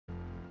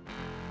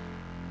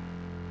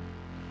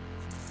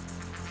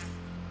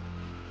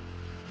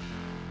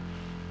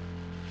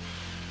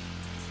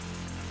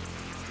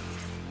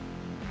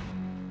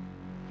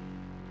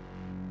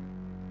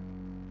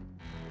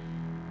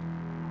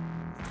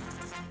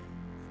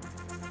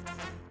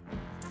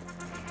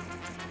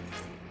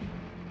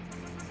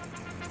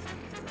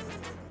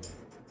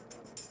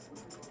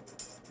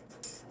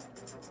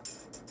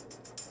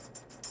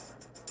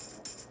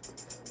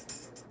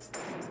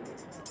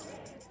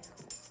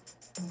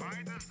All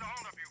right, this is the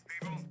holdup, you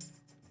people.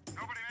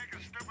 Nobody make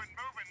a stupid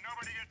move and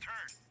nobody gets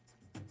hurt.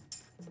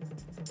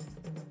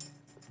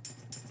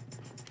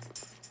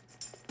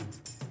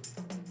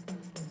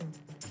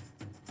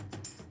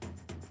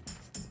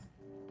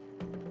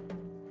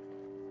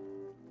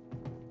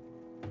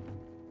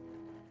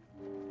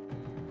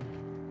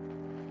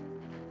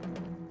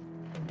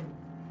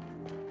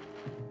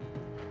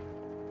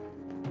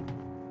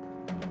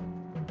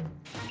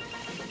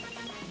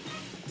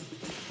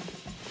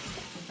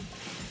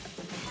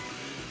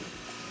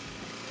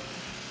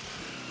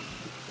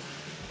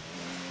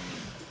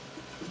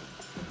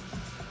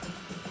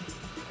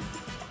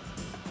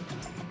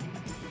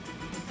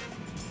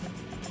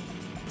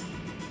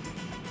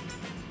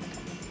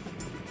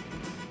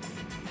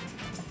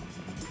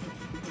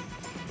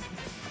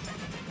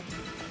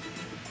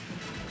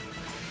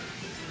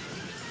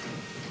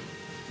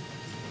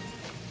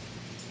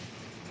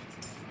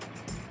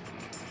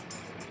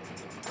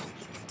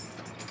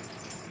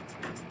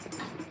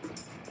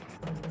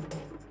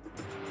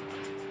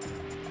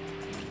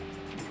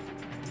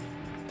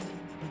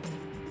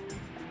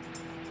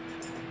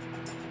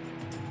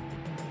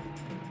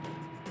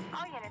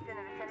 Units in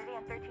the vicinity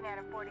on 13 out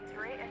of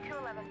 43 and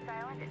 211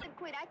 silent.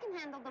 Quit, I can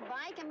handle the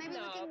bike, and maybe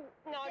we can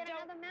get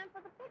another man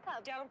for the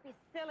pickup. Don't be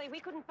silly.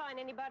 We couldn't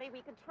find anybody we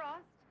could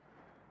trust.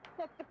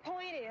 Look, the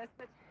point is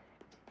that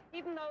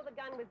even though the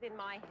gun was in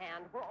my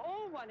hand, we're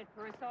all wanted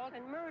for assault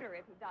and murder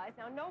if he dies.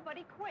 Now,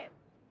 nobody quit.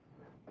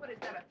 What,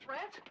 is that a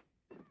threat?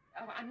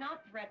 Oh, I'm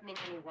not threatening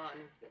anyone.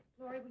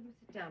 Glory, will you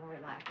sit down and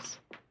relax?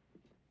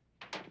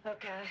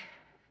 Okay.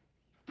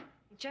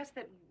 It's just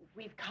that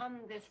we've come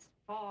this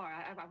far.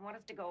 I want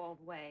us to go all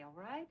the way, all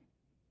right?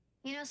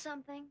 You know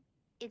something?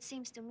 It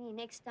seems to me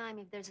next time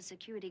if there's a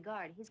security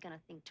guard, he's gonna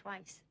think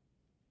twice.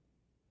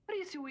 What are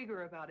you so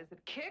eager about? Is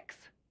it kicks?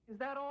 Is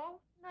that all?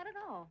 Not at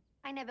all.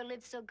 I never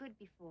lived so good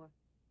before.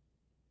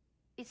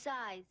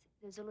 Besides,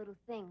 there's a little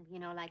thing, you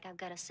know, like I've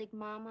got a sick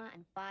mama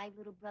and 5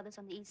 little brothers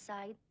on the east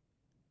side.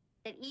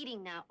 They're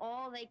eating now,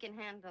 all they can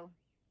handle.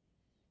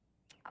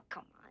 Oh,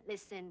 come on,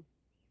 listen.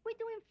 We're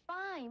doing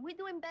fine. We're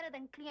doing better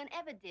than Cleon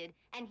ever did,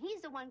 and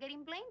he's the one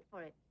getting blamed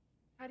for it.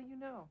 How do you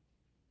know?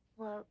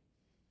 Well,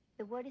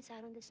 the word is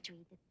out on the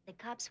street that the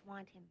cops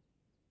want him.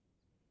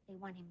 They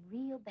want him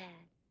real bad.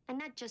 And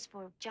not just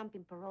for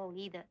jumping parole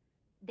either.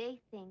 They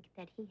think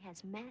that he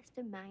has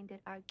masterminded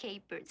our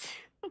capers.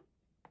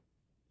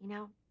 You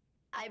know,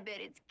 I bet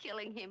it's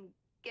killing him,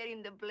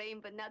 getting the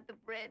blame but not the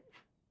bread.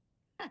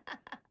 Oh,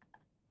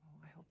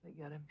 I hope they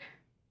get him.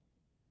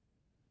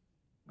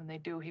 When they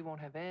do, he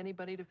won't have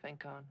anybody to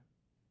think on.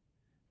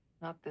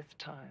 Not this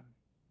time.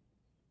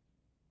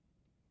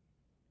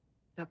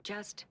 Look,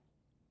 just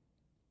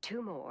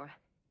 2 more,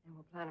 and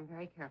we'll plan them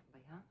very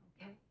carefully, huh?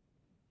 Okay?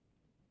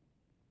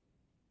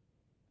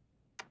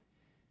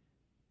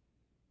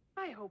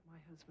 I hope my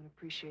husband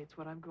appreciates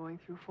what I'm going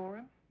through for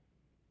him.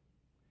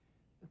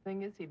 The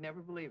thing is, he'd never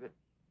believe it.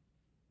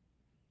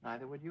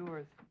 Neither would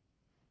yours.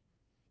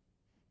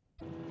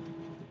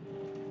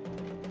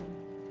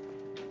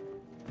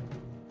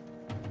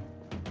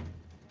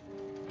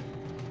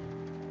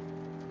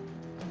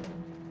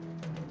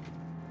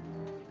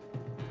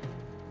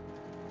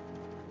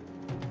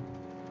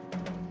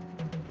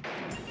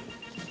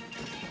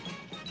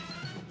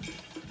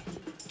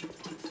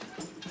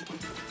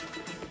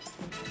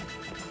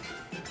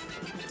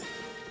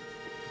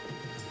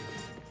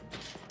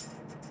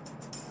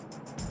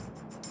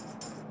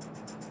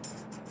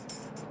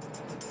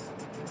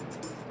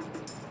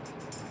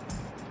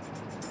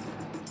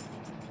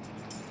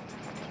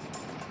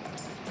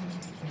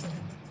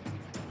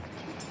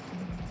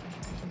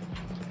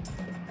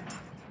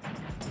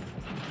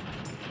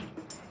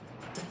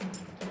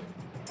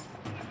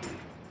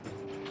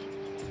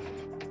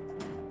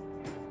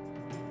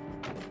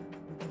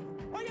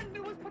 All you had to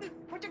do was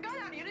put your gun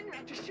on. You didn't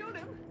have to shoot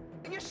him.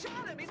 And you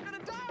shot him. He's gonna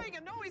die.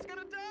 You know he's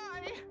gonna die.